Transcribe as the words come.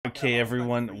Okay,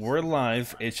 everyone, we're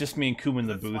live. It's just me and Kuma in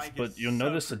the booth, but you'll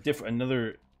notice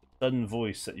another sudden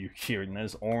voice that you hear, and that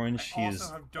is Orange. He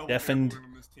is deafened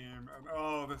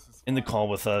in the call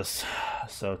with us,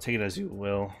 so take it as you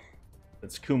will.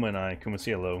 It's Kuma and I. Kuma,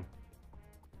 say hello.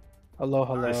 Hello,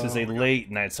 hello. This is a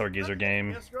late night Stargazer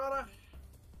game. Yes, Grotles.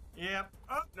 Yep.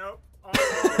 Oh, no.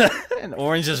 And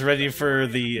Orange is ready for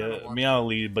the Meow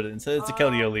lead, but instead it's a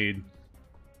Keldeo lead.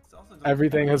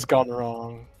 Everything has gone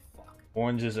wrong.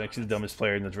 Orange is actually the dumbest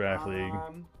player in the draft league.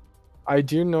 I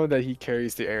do know that he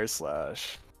carries the air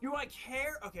slash. Do I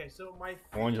care? Okay, so my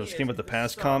Orange was came with the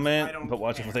past comment, but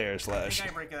watch it for the air slash. I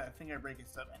think I break it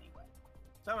sub anyway.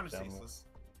 So I'm gonna ceaseless.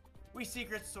 We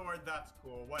secret sword, that's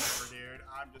cool. Whatever, dude.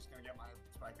 I'm just gonna get my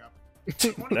spike up.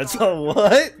 That's a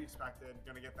what? Expected.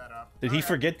 Gonna get that up. Did he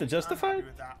forget the Justified?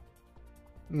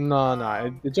 No,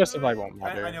 the Justified won't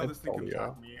matter. I know this thing can Keldeo.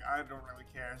 talk me. I don't really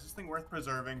care. Is this thing worth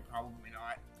preserving? Probably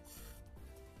not.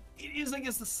 It is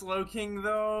against the Slow King,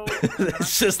 though.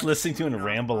 It's just listening to him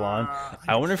ramble on.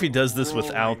 I wonder if he does this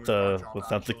without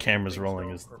the cameras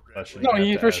rolling. Is the question? No,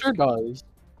 he for sure does.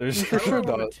 There's for sure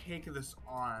does. Take this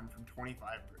on from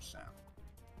 25%.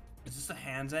 Is this a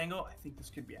hands angle? I think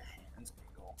this could be a hands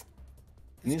angle.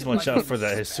 He needs to watch out for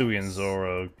that Hisuian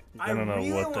Zoro. I don't know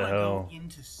what the hell.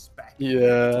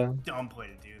 Yeah. Dumb play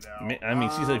to do though. I mean,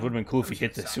 it seems like it would have been cool if he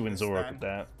hit the Hisuian Zoro with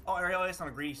that. Oh, I realized on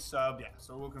a greedy sub. Yeah,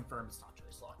 so we'll confirm it's not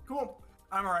choice lock. Cool.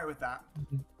 I'm alright with that.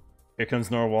 Here comes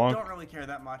Norwalk. Don't really care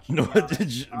that much. No,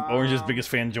 Orange's biggest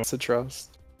fan joins. It's a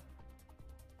trust.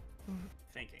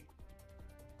 Thinking.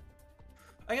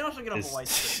 I can also get off a light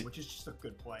screen, which is just a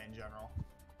good play in general.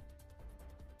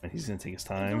 He's gonna take his It's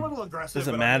time. a little aggressive.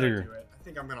 Doesn't but I'm gonna matter. do it. I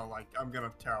think I'm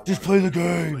gonna tear a Just play the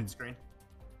game. light screen.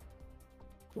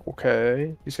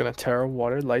 Okay, he's gonna Terra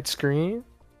Water light screen.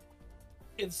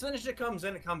 As soon as it comes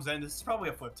in, it comes in. This is probably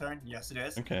a flip turn. Yes, it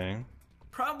is. Okay.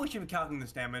 Probably should be calculating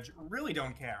this damage. Really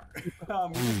don't care.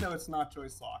 We just know it's not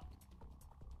choice locked.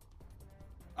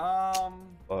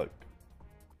 Fuck.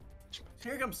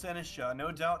 Here comes Senisha.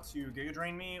 No doubt to Giga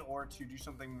Drain me or to do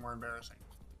something more embarrassing.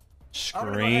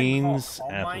 Screens.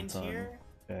 Call mines Appleton. here.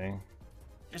 Okay.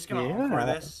 Just gonna hope for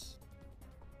this.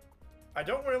 I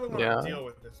don't really want to deal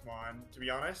with this one, to be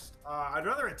honest. I'd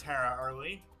rather a Terra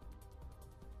early.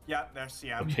 Yeah, there's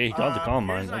CM. Okay, he got the call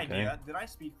mine. Here's an Okay. idea. Did I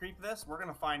speed creep this? We're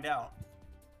gonna find out.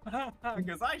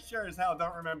 Because I sure as hell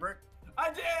don't remember.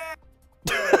 I did!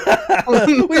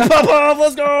 We pop off.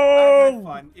 Let's go.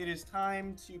 Fun. It is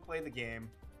time to play the game.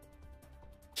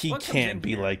 He What comes can't in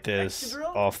be here? like this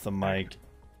Excadrill? off the mic.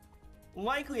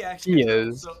 Likely actually. He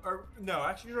is. No,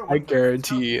 actually. I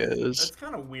guarantee he is. That's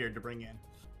kind of weird to bring in.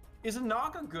 Is a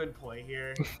knock a good play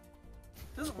here?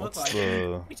 Doesn't look What's like it.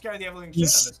 the... He's got the evolution shit on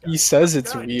this guy. He says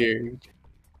it's Good. weird.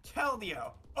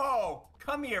 Keldeo. Oh,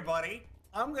 come here, buddy.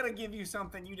 I'm gonna give you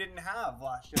something you didn't have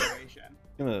last generation.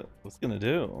 What's gonna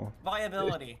do?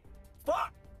 Viability.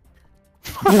 Fuck.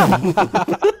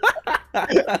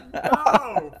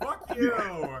 No, fuck you.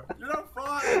 You're no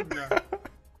fun.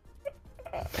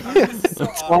 This is so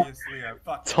obviously a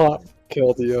fuck. Top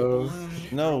Keldeo.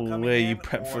 No Coming way you in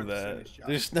prep for or that. finish up.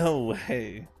 There's no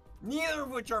way. Neither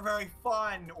of which are very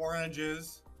fun,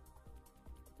 oranges.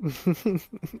 This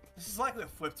is likely a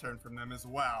flip turn from them as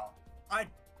well.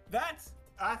 That's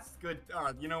good.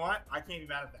 You know what? I can't be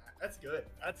mad at that. That's good.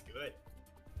 That's good.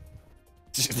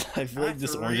 I feel like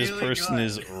this That's oranges really person good.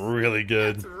 is really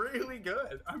good. That's really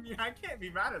good. I mean, I can't be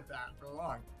mad at that for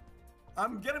long.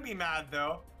 I'm gonna be mad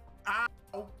though.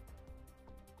 Ow.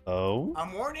 Oh?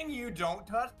 I'm warning you, don't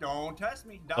touch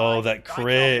me. Die. Oh, that Die,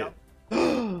 crit.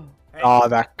 Keldeo. Hey, Oh,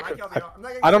 that die, crit. Keldeo. I'm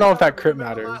not gonna I don't get know if that better crit than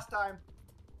matters. last time.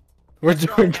 We're Let's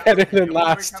go doing now. better than You're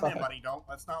last come in, time. buddy.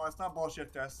 Let's not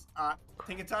bullshit this.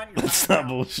 Take a time. Let's not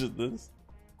bullshit this.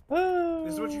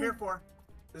 This is what you're here for.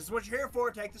 This is what you're here for.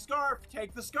 Take the scarf.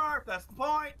 Take the scarf. That's the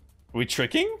point. Are we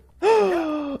tricking?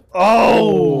 Yeah.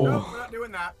 Oh! No, we're not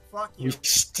doing that. Fuck you. We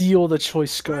steal the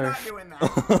choice We're not scarf. doing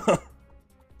that.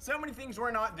 So many things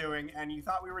we're not doing, and you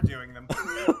thought we were doing them.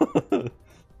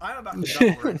 I'm about to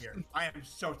double right here. I am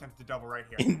so tempted to double right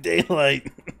here. In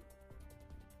daylight.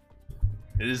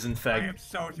 It is in I am fact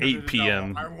so tempted 8 to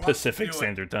p.m. double. I want to Pacific do it.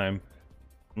 Standard Time.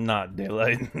 Not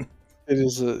daylight. It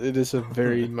is a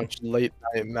very much late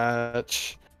night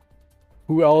match.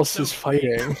 Who else is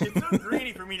fighting? It's so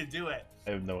greedy for me to do it.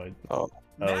 I have no idea. Oh,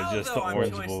 Now, just though, the I'm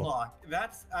orange choice bull. lock.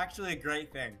 That's actually a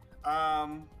great thing.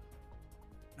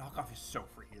 Knockoff is so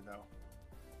free here, though.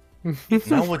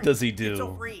 Now what does he It's so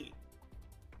do? free.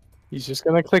 he's just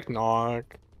gonna click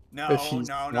knock. No, If he's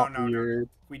no. not weird.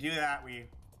 We do that, we...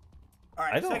 I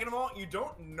Alright, don't- second of all, you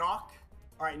don't knock...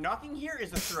 Alright, knocking here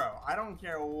is a throw. I don't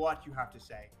care what you have to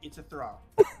say. It's a throw.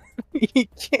 He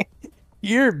can't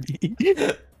hear me.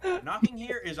 Knocking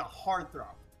here is a hard throw.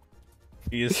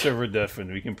 He is server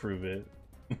deafened. We can prove it.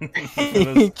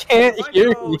 He can't If I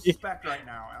hear go me. spec right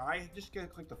now, and I just get to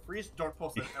click the freest dark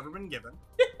pulse that's ever been given.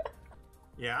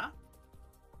 Yeah.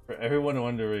 For everyone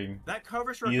wondering, That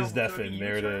covers for a he is couple, so deafened. he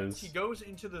There it U-turns, is. He goes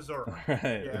into the Zora.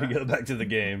 Right, Yeah. we go back to the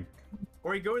game.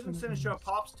 Or he goes and Sinistra,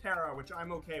 pops Terra, which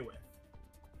I'm okay with.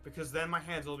 Because then my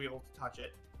hands will be able to touch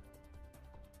it.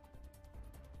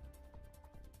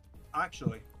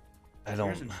 Actually, I here's don't.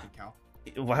 an interesting, Cal.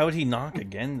 Why would he knock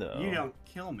again though? You don't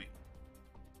kill me.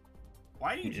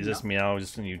 Why do you Is this meow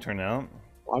just when you turn out?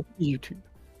 On YouTube.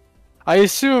 I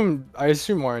assume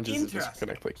Orange is just Interesting.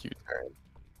 gonna click U-turn.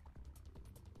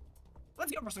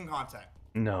 Let's go for some content.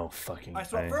 No fucking I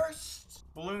saw way. first,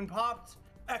 balloon popped,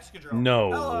 Excadrill.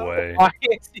 No Hello. way.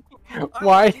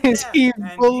 Why is he And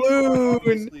you are balloon?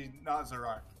 obviously not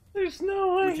Zoroark. There's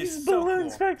no way Which is he's so balloon cool.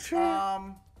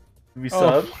 spectrum. We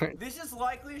Oh, sub? This is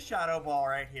likely a Shadow Ball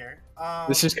right here.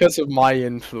 this is because of my I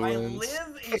influence.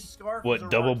 live in Scarf. What, Zoroark.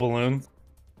 double balloon?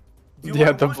 Do Yeah,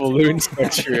 I the want to balloon go for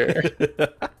that?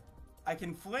 structure. I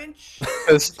can flinch.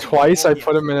 Because twice I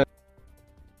put him in a.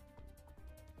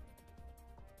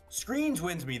 Screens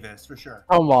wins me this for sure.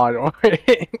 Come on,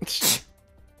 Orange.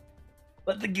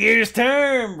 Let the gears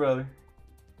turn, brother.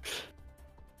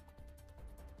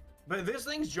 But this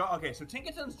thing's job. Okay, so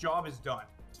Tinkaton's job is done,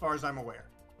 as far as I'm aware.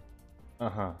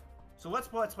 Uh-huh. So let's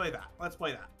play that. Let's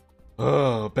play that.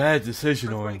 Oh, bad decision,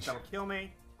 Earthquake, Orange. that'll kill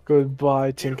me.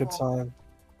 Goodbye, Beautiful. Tinkaton.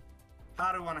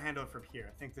 How do I want to handle it from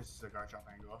here? I think this is a Garchomp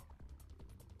angle.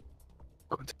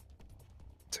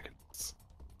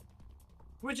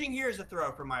 Switching here is a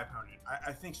throw for my opponent.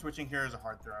 I think switching here is a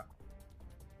hard throw.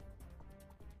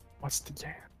 What's the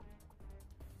game?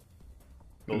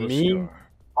 Me?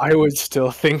 I would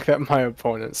still think that my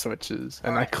opponent switches,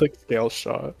 and I Alright. click Scale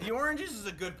Shot. The Oranges is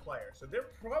a good player, so they're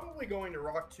probably going to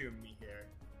Rock Tomb me here.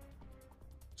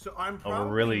 So I'm Oh, probably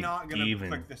we're really not going to even.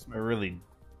 click this move. We're really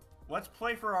Let's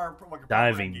play for our like, a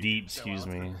diving proper deep, engagement. So, excuse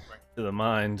let's me, click this way. to the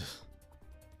mind.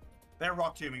 They're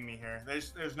Rock Tombing me here.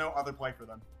 There's no other play for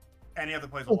them. Any other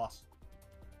play's a loss,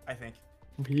 I think.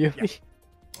 Really? Yeah.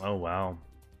 Oh, wow.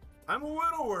 I'm a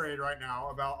little worried right now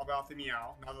about the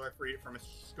Meow, now that I freed it from its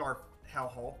scarf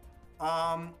hellhole.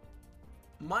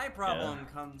 My problem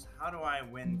comes, how do I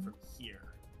win from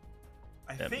here?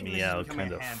 I That think meow this is becoming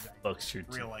kind a of hand thing. fucks your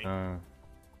really.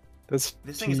 This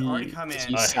thing's already come in.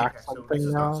 He Okay, sack so something this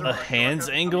is now? not A Zoroark. hands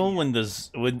Zoroark angle coming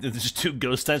in. when there's two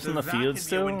ghost types in the So that field could be a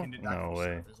still? win-conductive No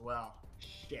way. stuff As well.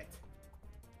 Shit. This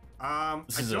I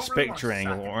is a don't really wanna spectre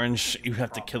angle, sack it. Orange. You have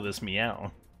to Problem. kill this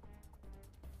meow.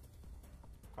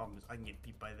 Problem is, I can get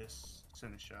beat by this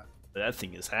Sinistra. That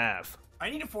thing is half. I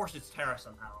need to force its Terra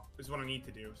somehow. Is what I need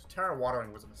to do. So Terra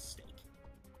watering was a mistake.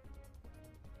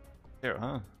 There,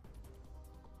 huh?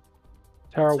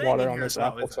 Terra Staying water in on here this as well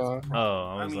apple isn't- time. Oh,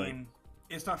 I I was mean, like,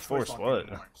 it's not force choice lock what?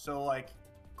 anymore. So like,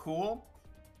 cool.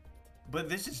 But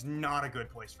this is not a good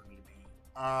place for me to be.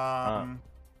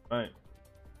 right.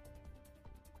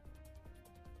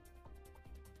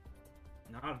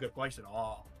 Not a good place at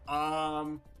all.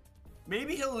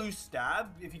 Maybe he'll lose stab.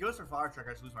 If he goes for Flower Trick,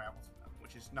 I just lose my Appleton,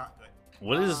 which is not good.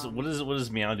 What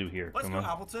does meow do here? Let's Come go on.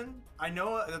 Appleton. I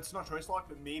know that's not choice lock,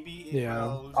 but maybe it Yeah,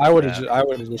 will I would have Yeah.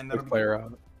 just And that'll clicked be player cool.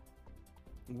 out.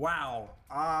 Wow.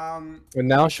 But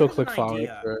now she'll Here's click an flower.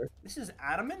 idea. Trick. This is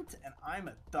adamant, and I'm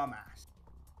a dumbass.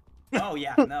 Oh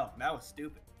yeah, no, that was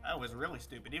stupid. That was really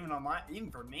stupid. Even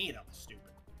for me, that was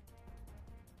stupid.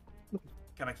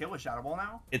 Can I kill a Shadow Ball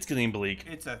now? It's getting bleak.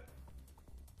 It's a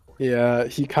Yeah,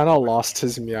 he kind of lost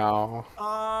his meow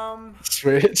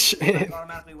switch. it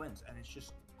automatically wins, and it's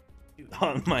just. Dude,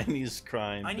 On my knees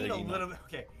crying. I need a begging little bit.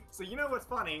 Okay, so you know what's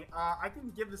funny? I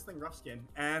can give this thing rough skin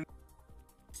and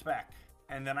spec,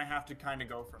 and then I have to kind of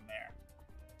go from there.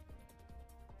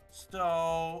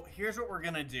 So here's what we're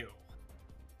gonna do.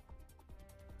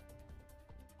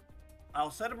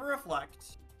 I'll set up a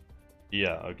reflect.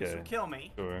 Yeah, This okay. will kill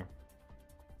me. Sure.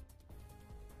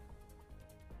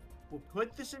 We'll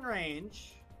put this in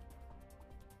range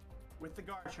with the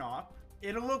Garchomp.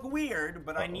 It'll look weird,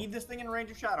 but I Uh-oh. need this thing in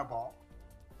range of Shadow Ball.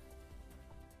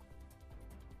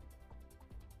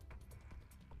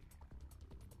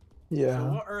 So Yeah,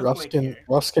 what Earthquake here?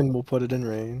 Ruskin will put it in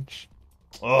range.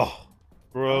 Oh,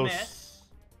 A gross. miss.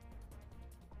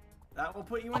 That will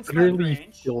put you in Utterly snipe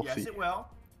range. filthy. Yes, it will.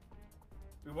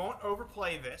 We won't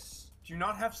overplay this. Do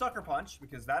not have Sucker Punch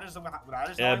because that is that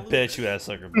is. Yeah, I how lose bet this. you had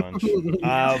Sucker Punch.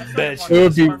 I'll bet It you would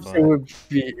had be, Sucker Punch.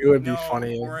 it would be No,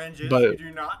 funny, Oranges, but you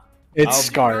do not. it's I'll- do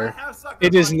Scarf. not have Sucker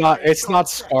It is Punch not. in your It's not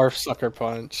set. Scarf Sucker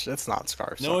Punch. It's not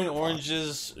Scarf. Knowing Sucker Punch.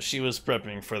 Oranges, she was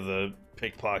prepping for the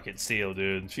pickpocket steal,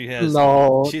 dude. She has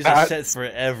No, she's a set for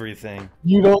everything.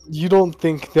 You don't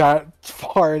think that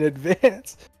far in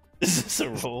advance. Is this a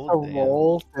roll? A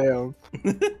roll? Damn.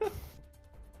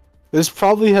 This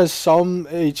probably has some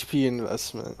HP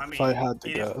investment, I mean, if I had to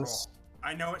it is guess.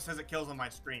 roll. I know it says it kills on my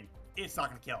screen. It's not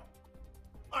gonna kill.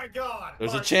 My God!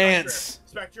 There's a Alright, chance.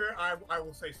 Spectre, I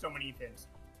will say so many things.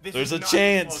 This There's is a not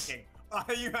chance. smoking.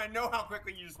 I know how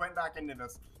quickly you just went back into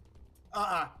this.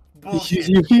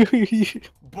 Bullshit.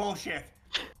 Bullshit.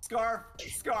 Scarf.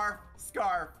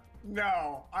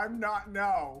 No, I'm not.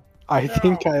 No. I No.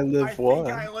 think I live one.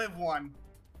 I live one.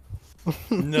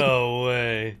 No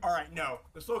way. All right, no.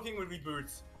 The smoking would be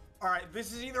boots. All right,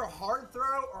 this is either hard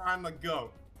throw or I'm a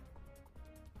goat.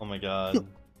 Oh my God.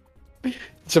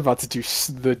 It's about to do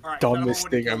the All right, dumbest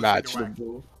gentlemen, thing what do you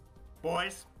imaginable.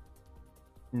 Boys,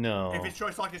 No. if it's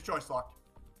choice lock, it's choice lock.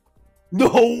 No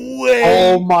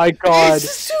way. Oh my God.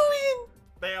 It's a Suian.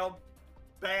 Bailed.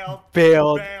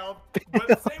 Bailed. But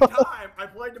at the same time, I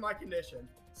played to my condition,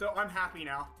 so I'm happy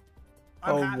now.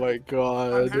 I'm happy. My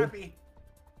God. I'm happy.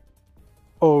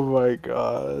 Oh my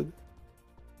God.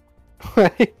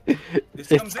 This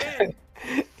comes in.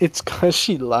 It's cause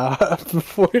she laughed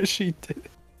before she did.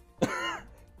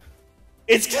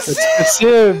 It's It's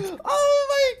Kasim. Oh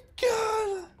my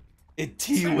God. It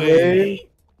T-Way.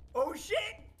 Oh shit!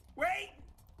 Wait!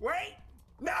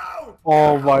 No!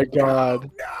 Oh my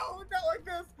God. No! Not like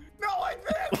this! Not like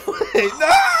this! Wait, no!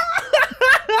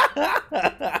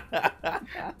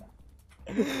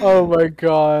 Oh my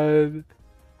God.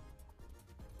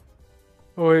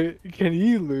 Wait, can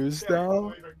he lose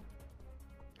now?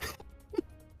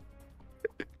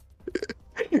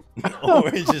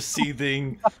 Orange is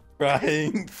seething,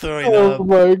 crying, throwing Oh up.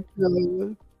 my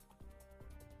God.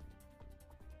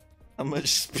 How much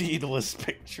speed was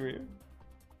picture?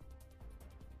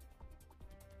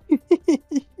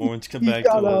 Orange, come back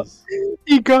to us.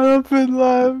 He got up and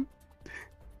left.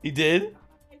 He did?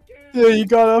 Yeah, he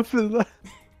got up and left.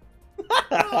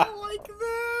 Not like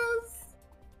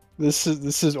this!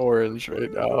 This is orange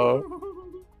right now.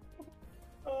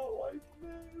 Not like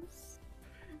this.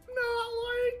 Not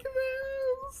like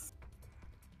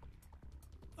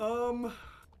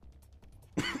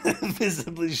this.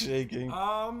 Visibly shaking.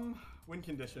 Win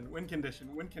condition.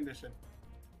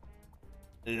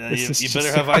 Yeah, This is you just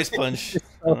better have so- ice punch.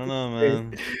 I don't know,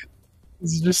 man.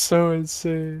 This is just so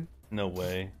insane. No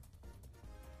way.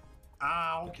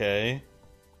 Ow. Okay.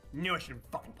 Knew I should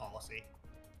fucking policy.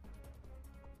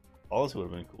 All this would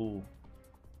have been cool.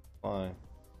 Why?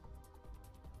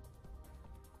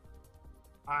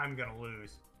 I'm gonna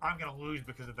lose. I'm gonna lose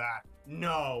because of that.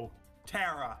 No.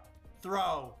 Terra.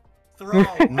 Throw.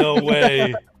 No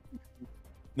way.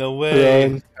 No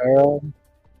way.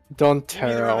 Don't Give me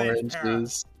the tear revenge, Terra.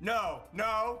 oranges. No.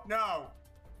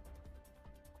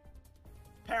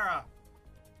 Terra.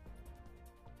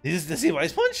 Does he have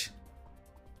ice punch?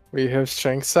 We have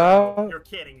strengths out. You're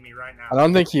kidding me right I now.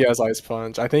 don't think he has ice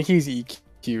punch. I think he's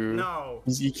EQ. No.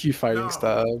 He's EQ fighting No.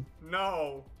 stab.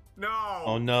 No.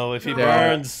 Oh no, if he No.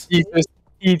 burns. He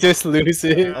just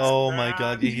loses. Oh my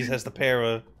God, he just has the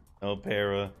para. No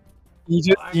para. He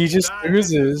just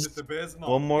loses.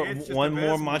 One more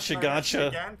matcha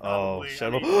gacha. Oh,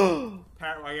 shut up.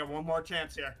 Terra, I get one more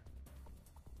chance here.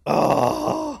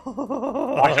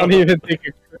 Oh. I don't even think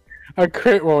a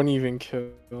crit won't even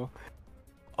kill.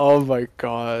 Oh my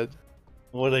God.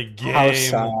 What a game. How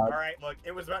sad. Alright, look,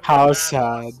 it was about How bad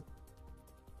sad. loss.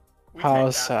 We How take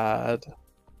that. sad.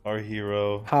 Our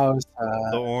hero. How The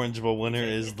sad. orange but winner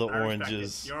Take is it. the I respect it.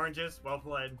 oranges. The oranges, well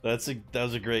played. That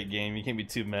was a great game. You can't be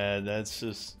too mad. That's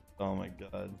just, oh my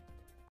God.